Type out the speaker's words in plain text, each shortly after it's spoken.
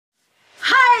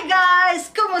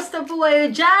Kamusta po kayo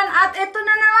dyan? At ito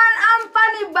na naman ang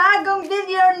panibagong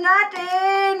video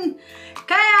natin!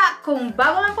 Kaya kung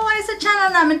bago lang po kayo sa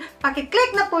channel namin,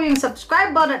 pakiclick na po yung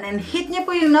subscribe button and hit niyo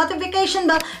po yung notification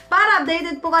bell para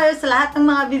updated po kayo sa lahat ng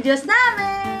mga videos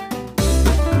namin!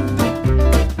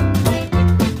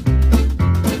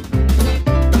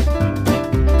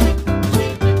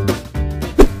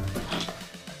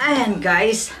 Ayan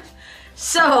guys!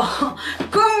 So,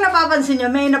 kung napapansin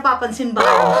nyo, may napapansin ba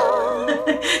kayo?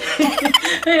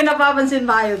 May napapansin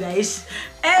ba kayo guys?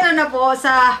 Eto na po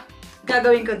sa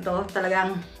gagawin ko to.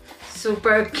 Talagang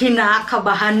super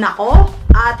kinakabahan ako.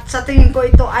 At sa tingin ko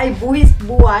ito ay buhis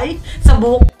buhay sa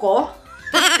buhok ko.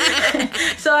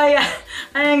 So,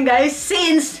 ayan guys,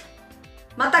 since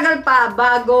matagal pa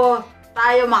bago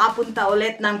tayo makapunta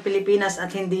ulit ng Pilipinas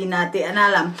at hindi natin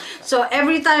alam. So,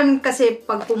 every time kasi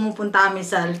pag pumupunta kami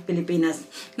sa Pilipinas,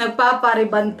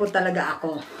 nagpapariban po talaga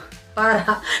ako.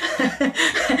 Para,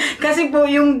 kasi po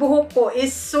yung buhok ko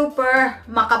is super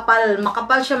makapal.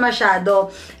 Makapal siya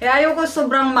masyado. Eh, ayoko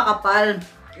sobrang makapal.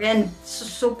 And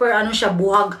super ano siya,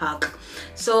 buhaghag.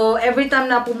 So, every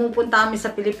time na pumupunta kami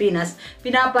sa Pilipinas,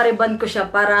 pinapariban ko siya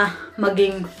para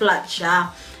maging flat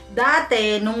siya.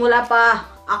 Dati, nung wala pa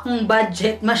akong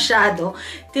budget masyado,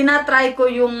 tinatry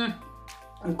ko yung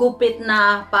gupit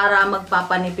na para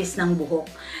magpapanipis ng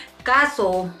buhok.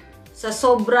 Kaso, sa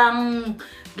sobrang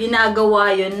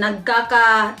ginagawa yun,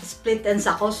 nagkaka-split ends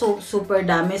ako, so super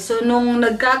dami. So, nung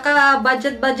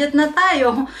nagkaka-budget na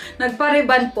tayo,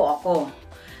 nagpariban po ako.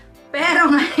 Pero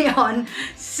ngayon,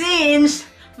 since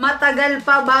matagal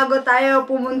pa bago tayo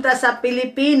pumunta sa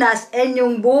Pilipinas and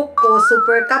yung buhok ko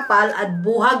super kapal at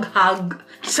buhaghag.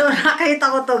 So,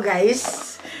 nakita ko to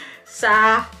guys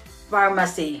sa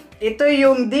pharmacy. Ito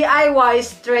yung DIY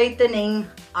straightening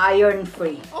iron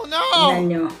free. Oh no! Tignan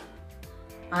nyo.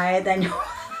 Makita nyo.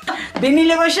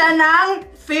 Binili ko siya ng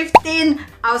 15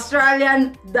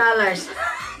 Australian dollars.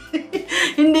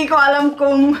 Hindi ko alam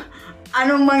kung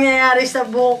anong mangyayari sa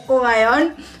buhok ko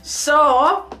ngayon. So,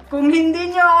 kung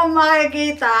hindi nyo ako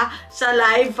makikita sa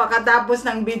live pagkatapos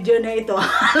ng video na ito,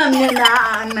 alam nyo na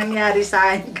ang nangyari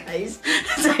sa akin, guys.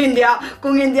 So,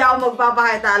 kung hindi ako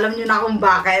magpapakita, alam nyo na kung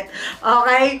bakit.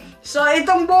 Okay? So,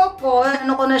 itong buhok ko,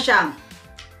 ano ko na siya?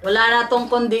 Wala na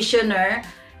tong conditioner.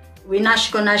 Winash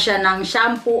ko na siya ng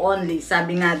shampoo only.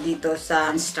 Sabi nga dito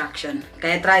sa instruction.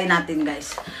 Kaya try natin,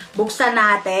 guys. Buksan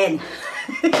natin.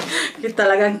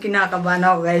 Talagang kinakabahan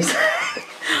ako, guys.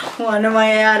 Kung ano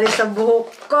mangyayari sa buhok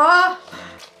ko.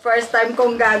 First time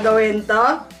kong gagawin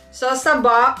to. So, sa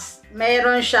box,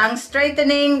 mayroon siyang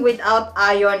straightening without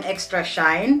iron extra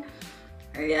shine.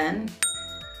 Ayan.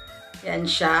 Yan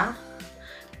siya.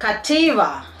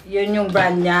 Cativa. Yun yung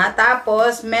brand niya.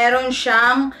 Tapos, meron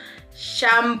siyang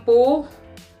shampoo.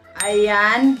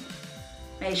 Ayan.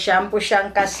 May shampoo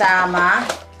siyang kasama.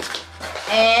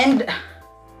 And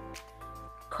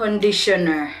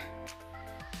conditioner.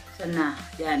 Na.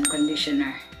 Yan,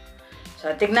 conditioner. So,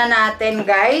 tignan natin,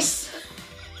 guys.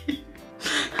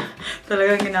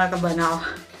 Talagang kinakabahan ako.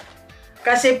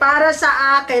 Kasi para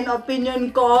sa akin, opinion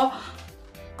ko,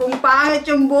 kung pangit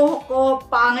yung buhok ko,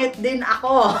 pangit din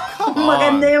ako. Kung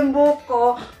maganda yung buhok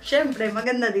ko, syempre,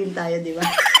 maganda din tayo, di ba?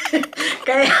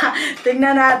 Kaya,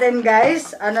 tignan natin,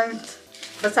 guys.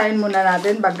 Basahin muna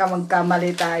natin, baka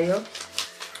magkamali tayo.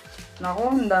 Naku,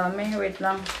 ang dami. Wait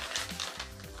lang.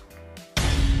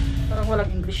 Parang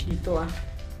walang English dito ah.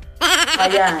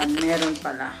 Ayan, meron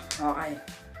pala. Okay.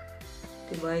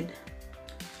 Divide.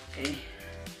 Okay.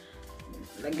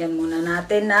 Lagyan muna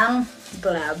natin ng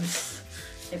gloves.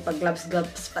 May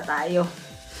pag-gloves pa tayo.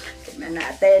 Tignan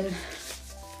natin.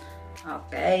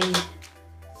 Okay.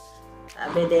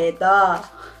 Sabi dito,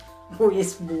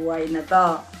 buwis buhay na to.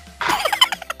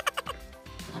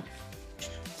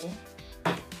 Okay.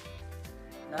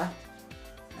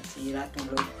 Nasira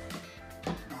itong load.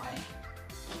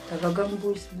 Talagang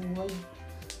buwis buhay.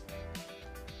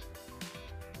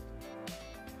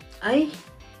 Ay!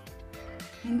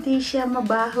 Hindi siya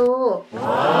mabaho.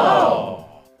 Wow!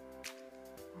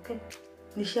 Okay.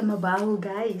 Hindi siya mabaho,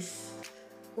 guys.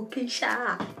 Okay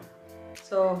siya.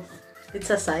 So, it's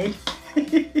a sign.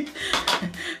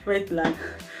 Wait lang.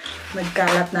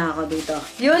 Nagkalat na ako dito.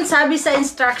 Yun, sabi sa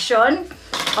instruction.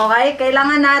 Okay,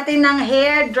 kailangan natin ng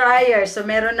hair dryer. So,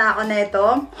 meron na ako nito.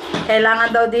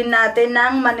 Kailangan daw din natin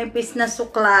ng manipis na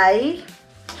suklay.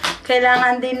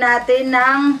 Kailangan din natin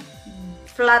ng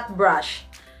flat brush.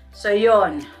 So,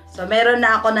 yun. So, meron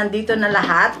na ako nandito na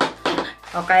lahat.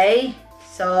 Okay?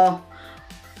 So,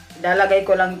 lalagay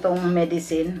ko lang tong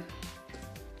medicine.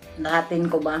 Lahatin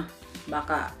ko ba?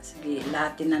 Baka, sige,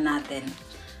 lahatin na natin.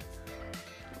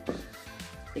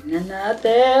 Tingnan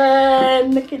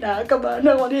natin. Kinakabahan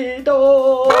ako dito.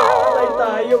 Alay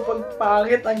tayo pag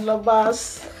pangit ang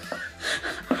labas.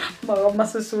 Baka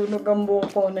masusunog ang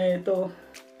buko na ito.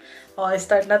 Okay,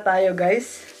 start na tayo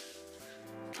guys.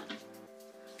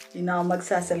 Hindi na ako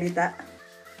magsasalita.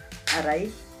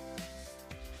 Aray.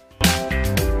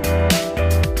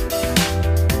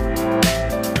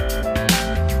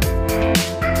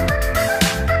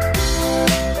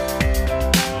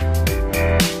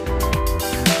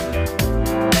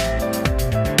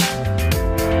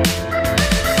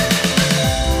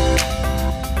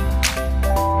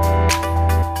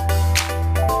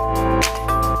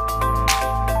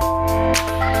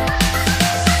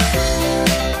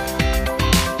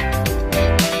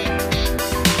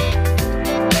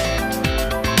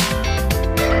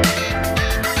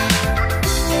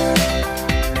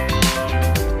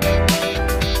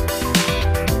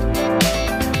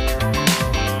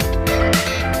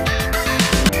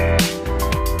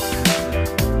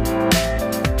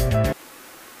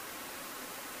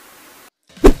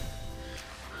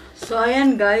 So,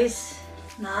 ayan guys,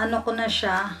 naano ko na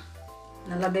siya,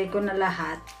 nalagay ko na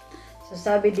lahat. So,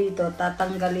 sabi dito,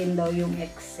 tatanggalin daw yung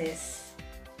excess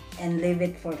and leave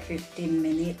it for 15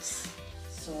 minutes.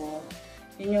 So,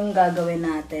 yun yung gagawin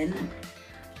natin.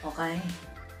 Okay?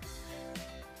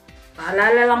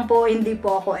 Paalala lang po, hindi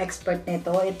po ako expert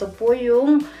nito. Ito po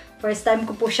yung first time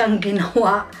ko po siyang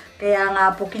ginawa. Kaya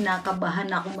nga po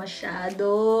kinakabahan ako masyado.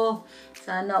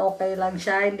 Sana okay lang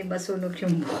siya, hindi masunog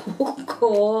yung buhok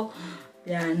ko.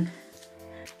 Yan.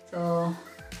 So,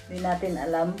 hindi natin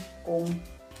alam kung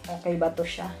okay ba to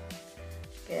siya.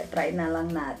 Kaya try na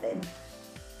lang natin.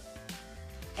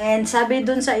 And sabi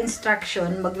dun sa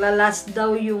instruction, maglalast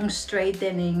daw yung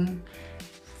straightening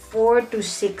 4 to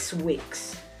 6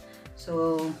 weeks.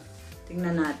 So,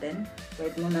 tingnan natin.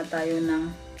 Wait muna tayo ng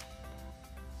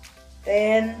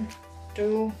 10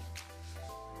 to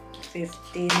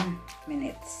 15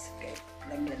 minutes. Okay,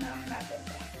 lagyan na lang natin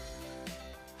ito.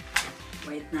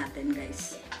 Wait natin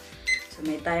guys. So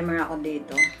may timer ako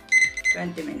dito.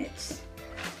 20 minutes.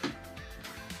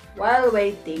 While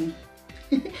waiting,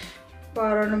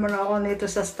 para naman ako nito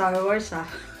sa Star Wars ha.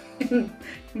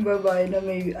 Yung babae na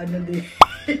may ano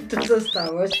dito sa Star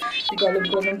Wars. Hindi ko alam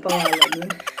kung anong pangalan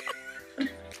nun.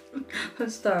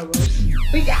 Star Wars.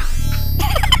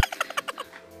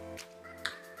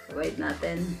 Wait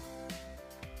natin.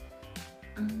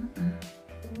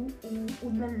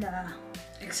 Ulala.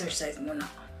 Exercise muna.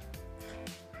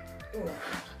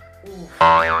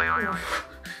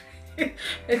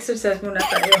 Exercise muna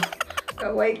tayo.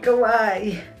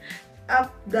 Kaway-kaway.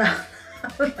 Up, down.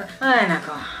 Ay,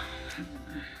 nako.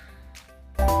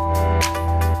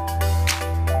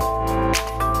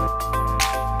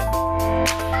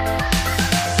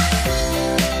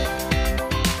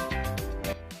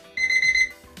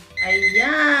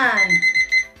 Ayan.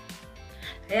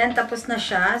 Ayan, tapos na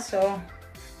siya. So,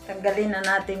 tanggalin na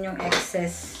natin yung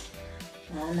excess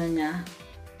na ano niya.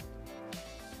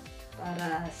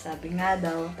 Para, sabi nga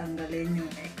daw, tanggalin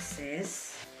yung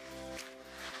excess.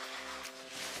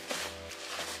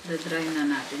 Da-dry na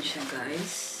natin siya,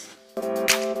 guys.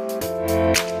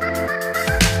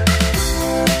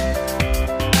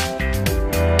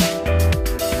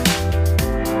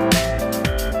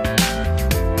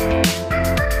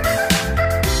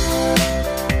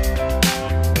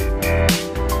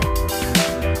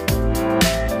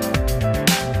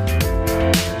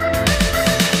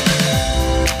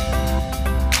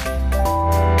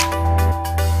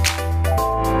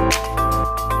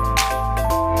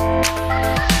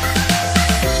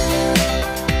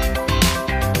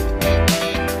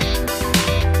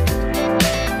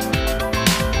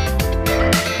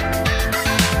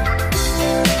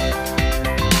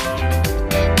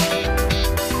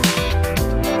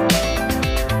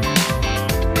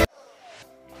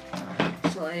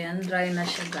 Dry na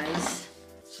siya guys.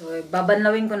 So,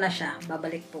 babanlawin ko na siya.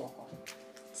 Babalik po ako.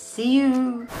 See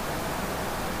you!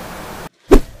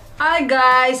 Hi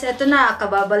guys! Ito na.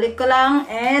 Kababalik ko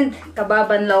lang and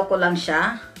kababanlaw ko lang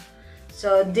siya.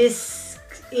 So, this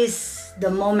is the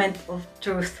moment of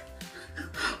truth.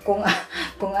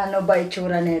 kung ano ba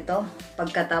itsura nito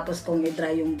pagkatapos kong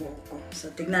i-dry yung buhok ko. So,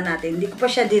 tignan natin. Hindi ko pa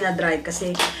siya dinadry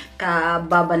kasi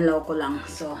kababanlaw ko lang.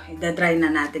 So, i-dry na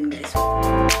natin guys.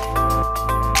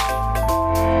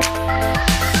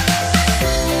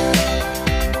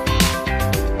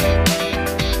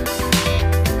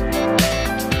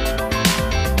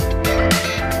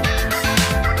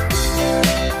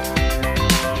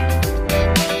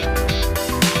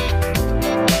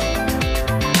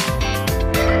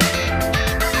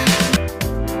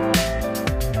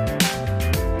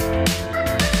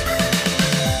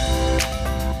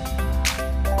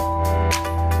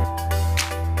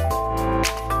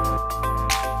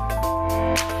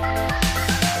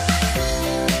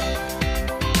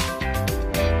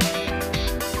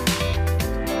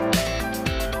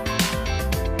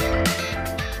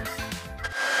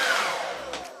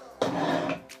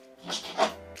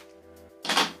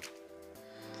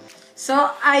 So,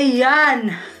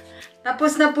 ayan.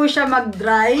 Tapos na po siya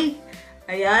mag-dry.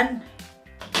 Ayan.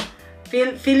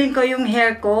 Feeling ko yung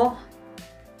hair ko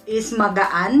is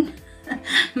magaan.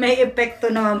 May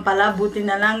epekto naman pala. Buti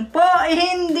na lang po,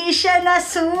 hindi siya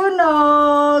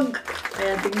nasunog.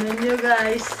 Ayan, tingnan nyo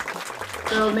guys.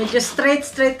 So, medyo straight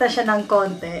na siya ng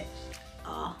konti.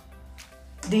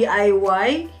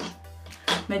 DIY.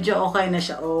 Medyo okay na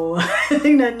siya. Oh,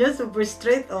 tingnan nyo, super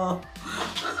straight. Oh.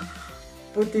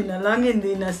 Buti na lang,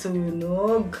 hindi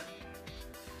nasunog.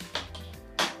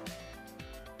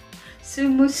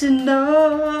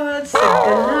 Sumusunod sa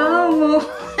galaw mo.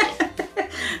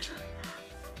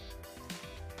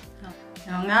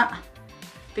 Ano nga?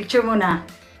 Picture muna.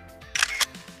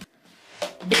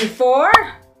 Before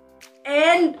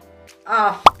and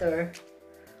after.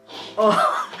 Oh,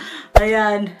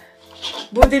 ayan.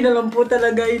 Buti na lang po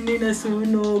talaga hindi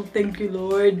nasunog. Thank you,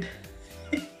 Lord.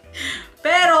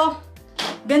 Pero,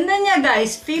 ganda niya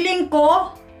guys. Feeling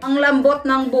ko, ang lambot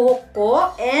ng buhok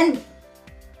ko and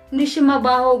hindi siya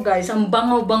mabaho guys. Ang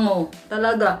bango-bango.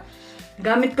 Talaga.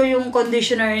 Gamit ko yung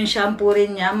conditioner and shampoo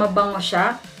rin niya. Mabango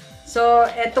siya. So,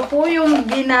 ito po yung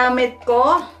ginamit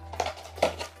ko.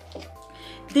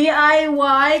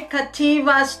 DIY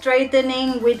Cativa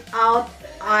Straightening Without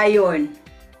Iron.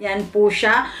 Yan po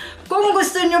siya. Kung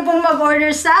gusto nyo pong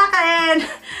mag-order sa akin,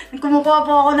 kumukuha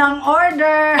po ako ng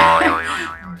order.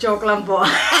 Joke lang po.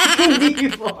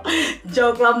 Hindi po.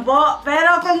 Joke lang po.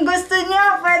 Pero kung gusto nyo,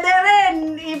 pwede rin.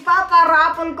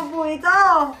 Ipaparapol ko po ito.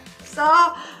 So,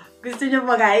 gusto nyo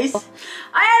pa guys?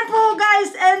 Ayan po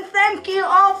guys, and thank you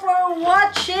all for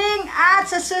watching. At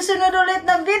sa susunod ulit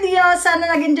na video, sana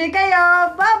nag-enjoy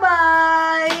kayo.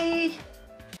 Bye-bye!